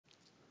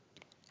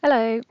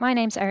Hello, my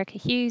name's Erica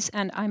Hughes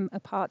and I'm a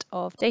part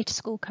of Data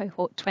School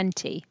Cohort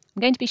 20.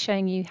 I'm going to be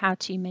showing you how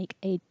to make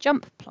a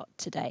jump plot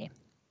today.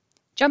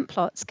 Jump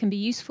plots can be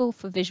useful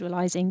for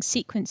visualizing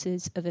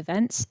sequences of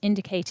events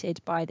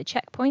indicated by the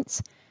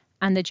checkpoints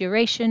and the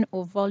duration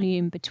or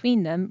volume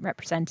between them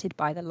represented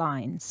by the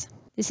lines.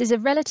 This is a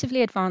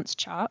relatively advanced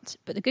chart,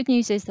 but the good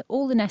news is that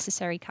all the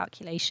necessary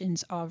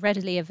calculations are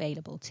readily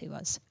available to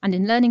us. And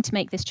in learning to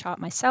make this chart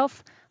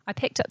myself, I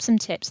picked up some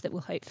tips that will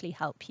hopefully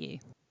help you.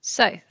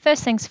 So,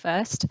 first things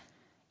first,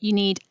 you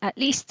need at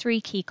least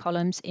 3 key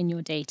columns in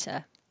your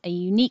data: a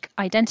unique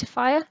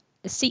identifier,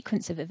 a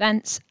sequence of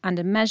events, and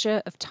a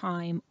measure of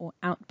time or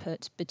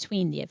output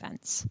between the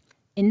events.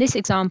 In this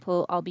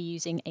example, I'll be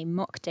using a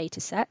mock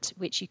dataset,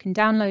 which you can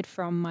download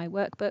from my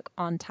workbook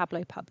on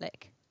Tableau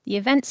Public. The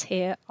events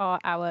here are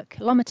our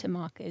kilometre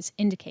markers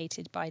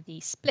indicated by the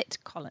split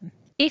column.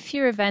 If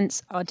your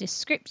events are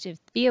descriptive,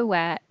 be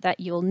aware that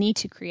you'll need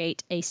to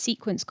create a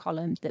sequence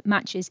column that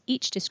matches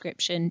each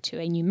description to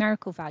a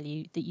numerical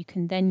value that you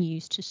can then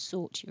use to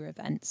sort your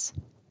events.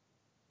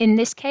 In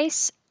this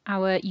case,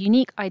 our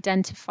unique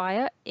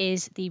identifier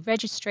is the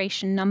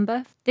registration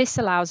number. This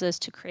allows us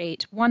to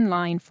create one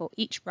line for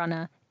each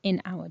runner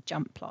in our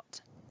jump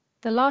plot.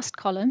 The last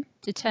column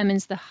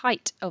determines the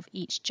height of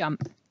each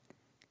jump.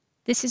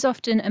 This is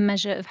often a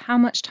measure of how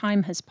much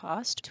time has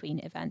passed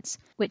between events,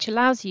 which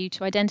allows you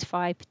to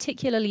identify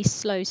particularly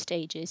slow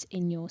stages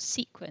in your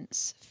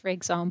sequence, for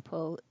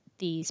example,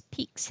 these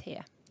peaks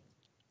here.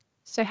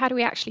 So how do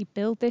we actually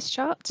build this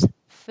chart?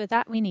 For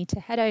that, we need to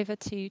head over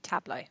to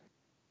Tableau.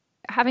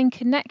 Having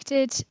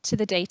connected to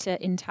the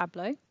data in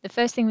Tableau, the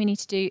first thing we need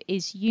to do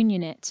is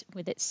union it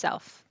with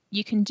itself.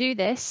 You can do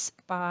this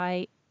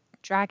by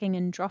dragging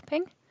and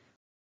dropping,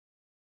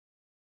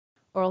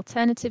 or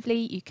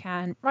alternatively, you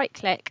can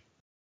right-click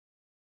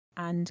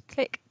and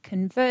click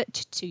Convert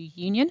to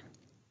Union,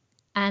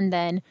 and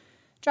then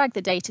drag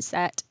the data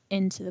set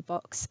into the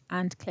box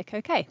and click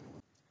OK.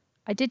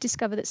 I did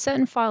discover that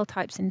certain file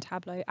types in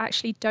Tableau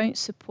actually don't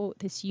support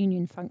this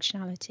union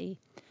functionality.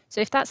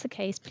 So if that's the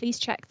case, please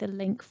check the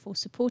link for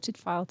supported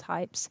file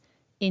types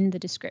in the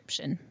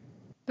description.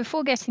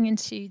 Before getting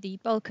into the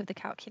bulk of the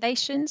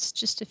calculations,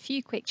 just a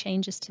few quick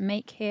changes to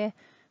make here.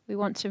 We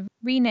want to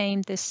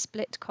rename this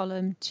split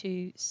column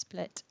to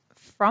split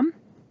from,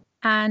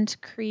 and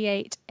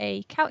create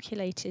a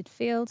calculated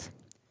field,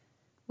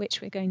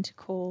 which we're going to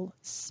call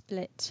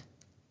split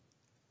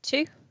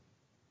 2.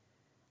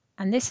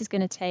 And this is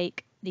going to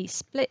take the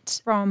split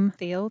from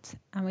field,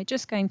 and we're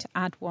just going to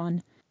add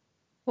 1.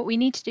 What we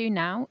need to do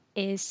now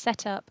is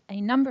set up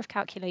a number of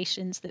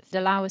calculations that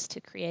allow us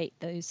to create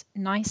those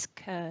nice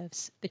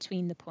curves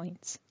between the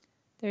points.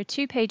 There are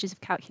 2 pages of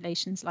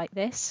calculations like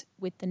this,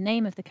 with the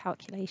name of the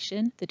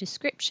calculation, the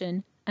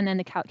description, and then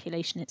the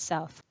calculation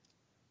itself.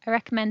 I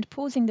recommend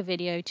pausing the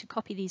video to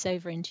copy these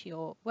over into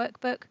your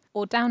workbook,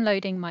 or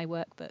downloading my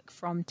workbook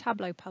from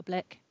Tableau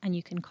Public, and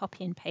you can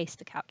copy and paste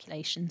the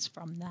calculations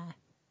from there.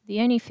 The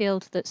only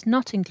field that's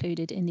not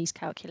included in these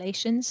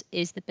calculations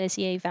is the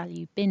Bezier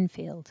value bin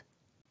field.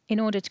 In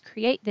order to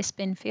create this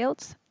bin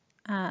field,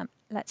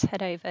 let's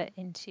head over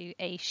into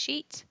a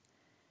sheet,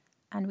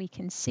 and we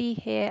can see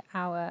here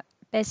our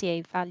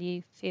Bezier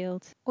value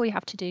field. All you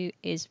have to do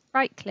is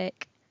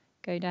right-click,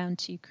 go down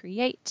to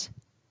Create,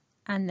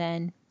 and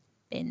then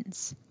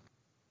Bins.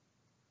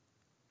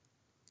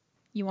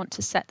 You want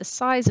to set the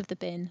size of the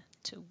bin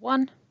to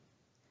 1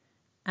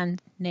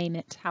 and name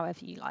it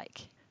however you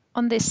like.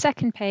 On this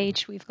second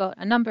page, we've got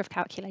a number of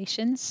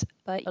calculations,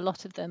 but a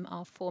lot of them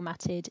are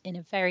formatted in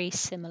a very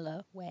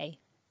similar way.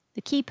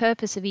 The key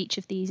purpose of each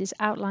of these is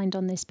outlined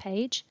on this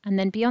page, and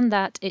then beyond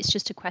that, it's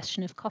just a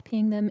question of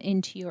copying them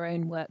into your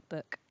own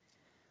workbook.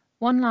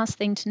 One last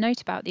thing to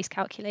note about these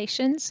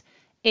calculations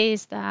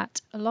is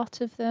that a lot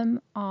of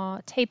them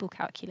are table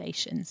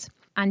calculations,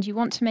 and you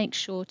want to make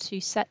sure to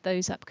set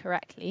those up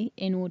correctly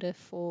in order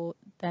for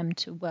them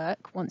to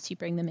work once you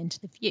bring them into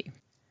the view.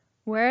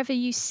 Wherever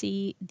you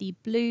see the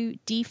blue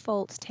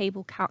default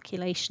table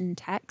calculation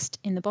text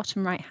in the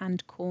bottom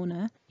right-hand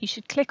corner, you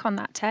should click on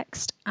that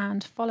text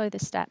and follow the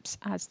steps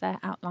as they're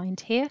outlined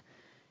here.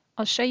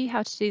 I'll show you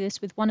how to do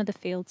this with one of the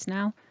fields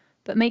now,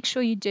 but make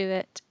sure you do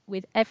it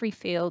with every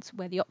field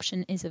where the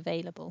option is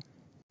available.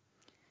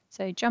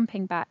 So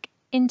jumping back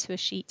into a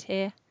sheet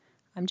here,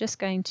 I'm just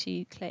going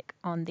to click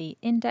on the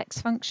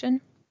index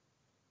function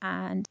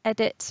and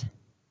edit.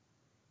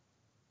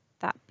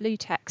 That blue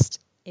text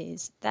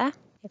is there.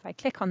 If I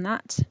click on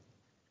that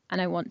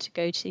and I want to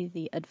go to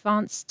the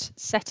advanced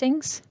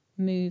settings,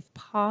 move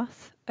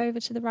path over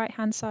to the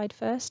right-hand side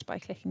first by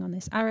clicking on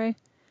this arrow,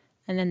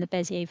 and then the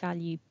Bezier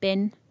value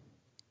bin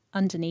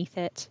underneath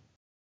it,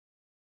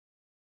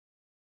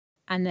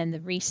 and then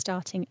the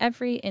restarting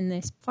every in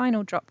this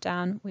final drop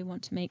down, we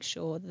want to make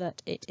sure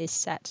that it is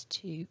set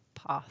to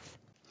path.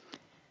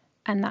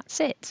 And that's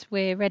it.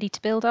 We're ready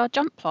to build our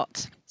jump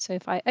plot. So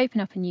if I open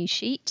up a new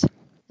sheet,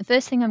 the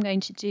first thing I'm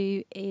going to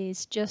do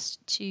is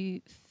just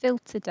to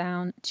filter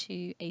down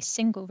to a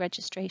single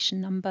registration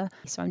number.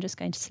 So I'm just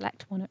going to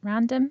select one at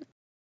random.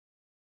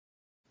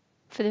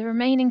 For the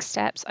remaining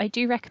steps, I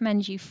do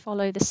recommend you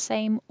follow the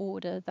same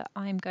order that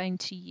I'm going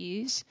to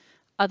use.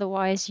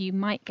 Otherwise, you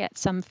might get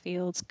some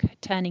fields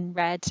turning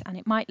red and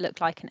it might look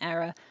like an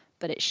error,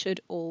 but it should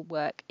all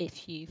work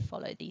if you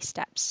follow these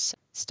steps.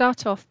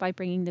 Start off by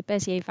bringing the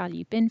Bezier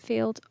value bin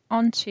field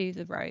onto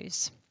the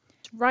rows.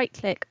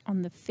 Right-click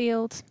on the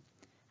field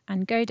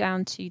and go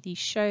down to the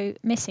Show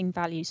Missing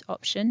Values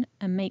option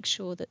and make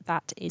sure that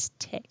that is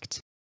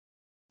ticked.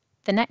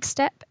 The next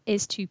step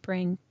is to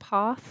bring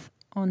Path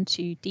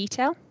onto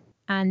Detail,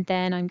 and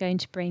then I'm going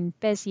to bring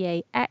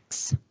Bezier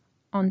X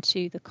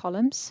onto the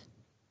columns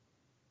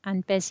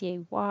and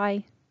Bezier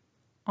Y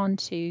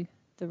onto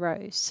the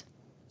rows.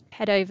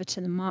 Head over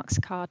to the marks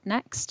card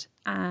next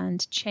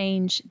and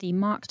change the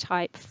mark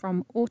type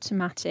from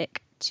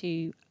automatic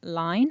to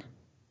line,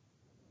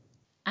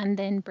 and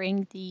then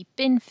bring the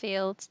bin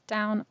field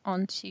down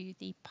onto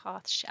the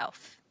path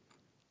shelf.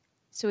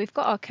 So we've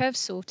got our curves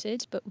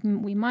sorted, but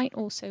we might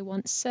also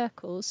want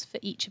circles for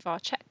each of our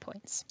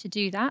checkpoints. To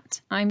do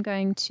that, I'm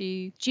going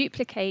to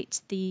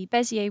duplicate the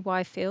Bezier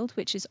Y field,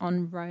 which is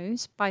on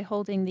rows, by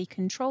holding the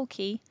Control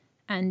key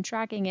and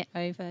dragging it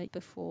over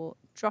before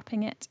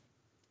dropping it.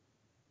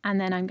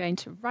 And then I'm going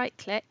to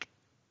right-click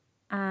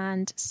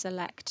and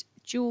select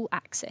Dual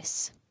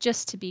Axis.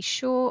 Just to be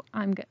sure,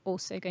 I'm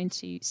also going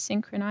to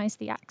synchronize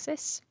the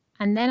axis.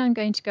 And then I'm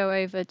going to go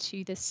over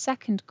to the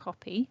second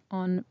copy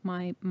on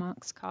my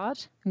marks card.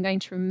 I'm going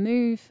to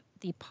remove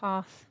the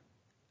path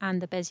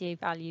and the Bezier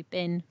value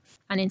bin,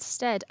 and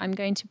instead I'm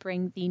going to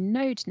bring the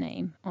node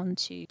name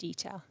onto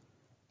detail.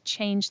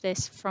 Change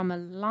this from a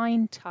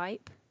line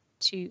type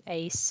to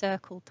a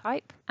circle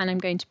type, and I'm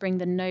going to bring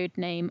the node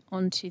name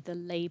onto the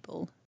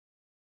label.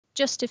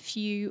 Just a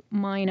few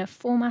minor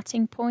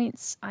formatting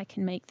points. I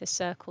can make the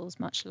circles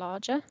much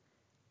larger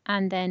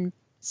and then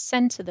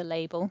center the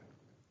label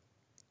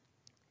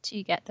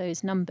to get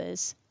those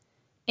numbers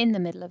in the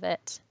middle of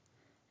it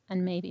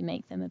and maybe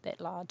make them a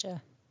bit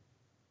larger.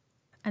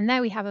 And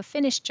there we have a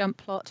finished jump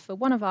plot for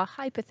one of our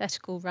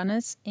hypothetical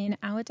runners in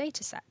our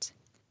dataset.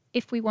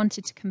 If we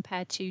wanted to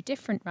compare two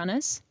different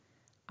runners,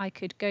 I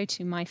could go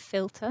to my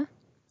filter,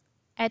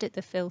 edit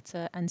the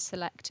filter and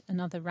select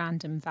another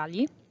random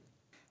value.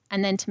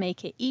 And then to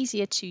make it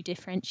easier to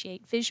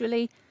differentiate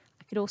visually,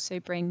 I could also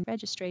bring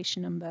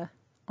registration number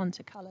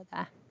onto color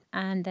there.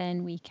 And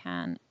then we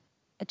can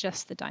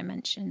adjust the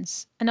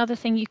dimensions. Another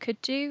thing you could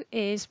do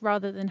is,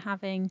 rather than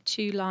having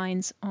two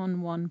lines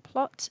on one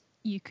plot,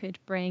 you could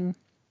bring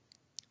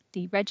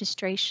the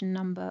registration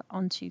number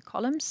onto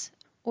columns,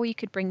 or you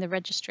could bring the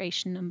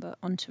registration number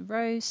onto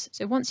rows.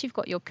 So once you've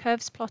got your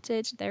curves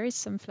plotted, there is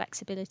some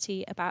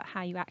flexibility about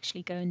how you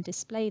actually go and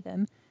display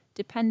them,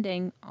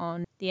 depending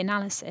on the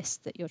analysis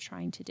that you're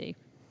trying to do.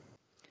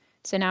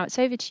 So now it's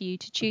over to you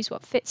to choose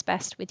what fits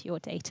best with your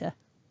data.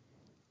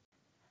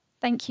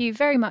 Thank you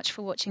very much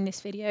for watching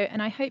this video,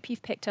 and I hope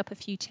you've picked up a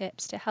few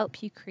tips to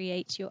help you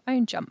create your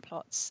own jump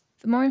plots.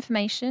 For more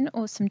information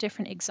or some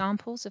different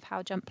examples of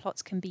how jump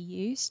plots can be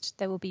used,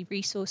 there will be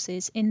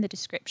resources in the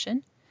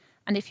description.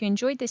 And if you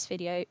enjoyed this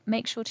video,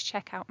 make sure to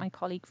check out my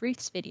colleague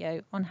Ruth's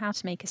video on how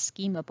to make a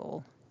schema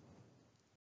ball.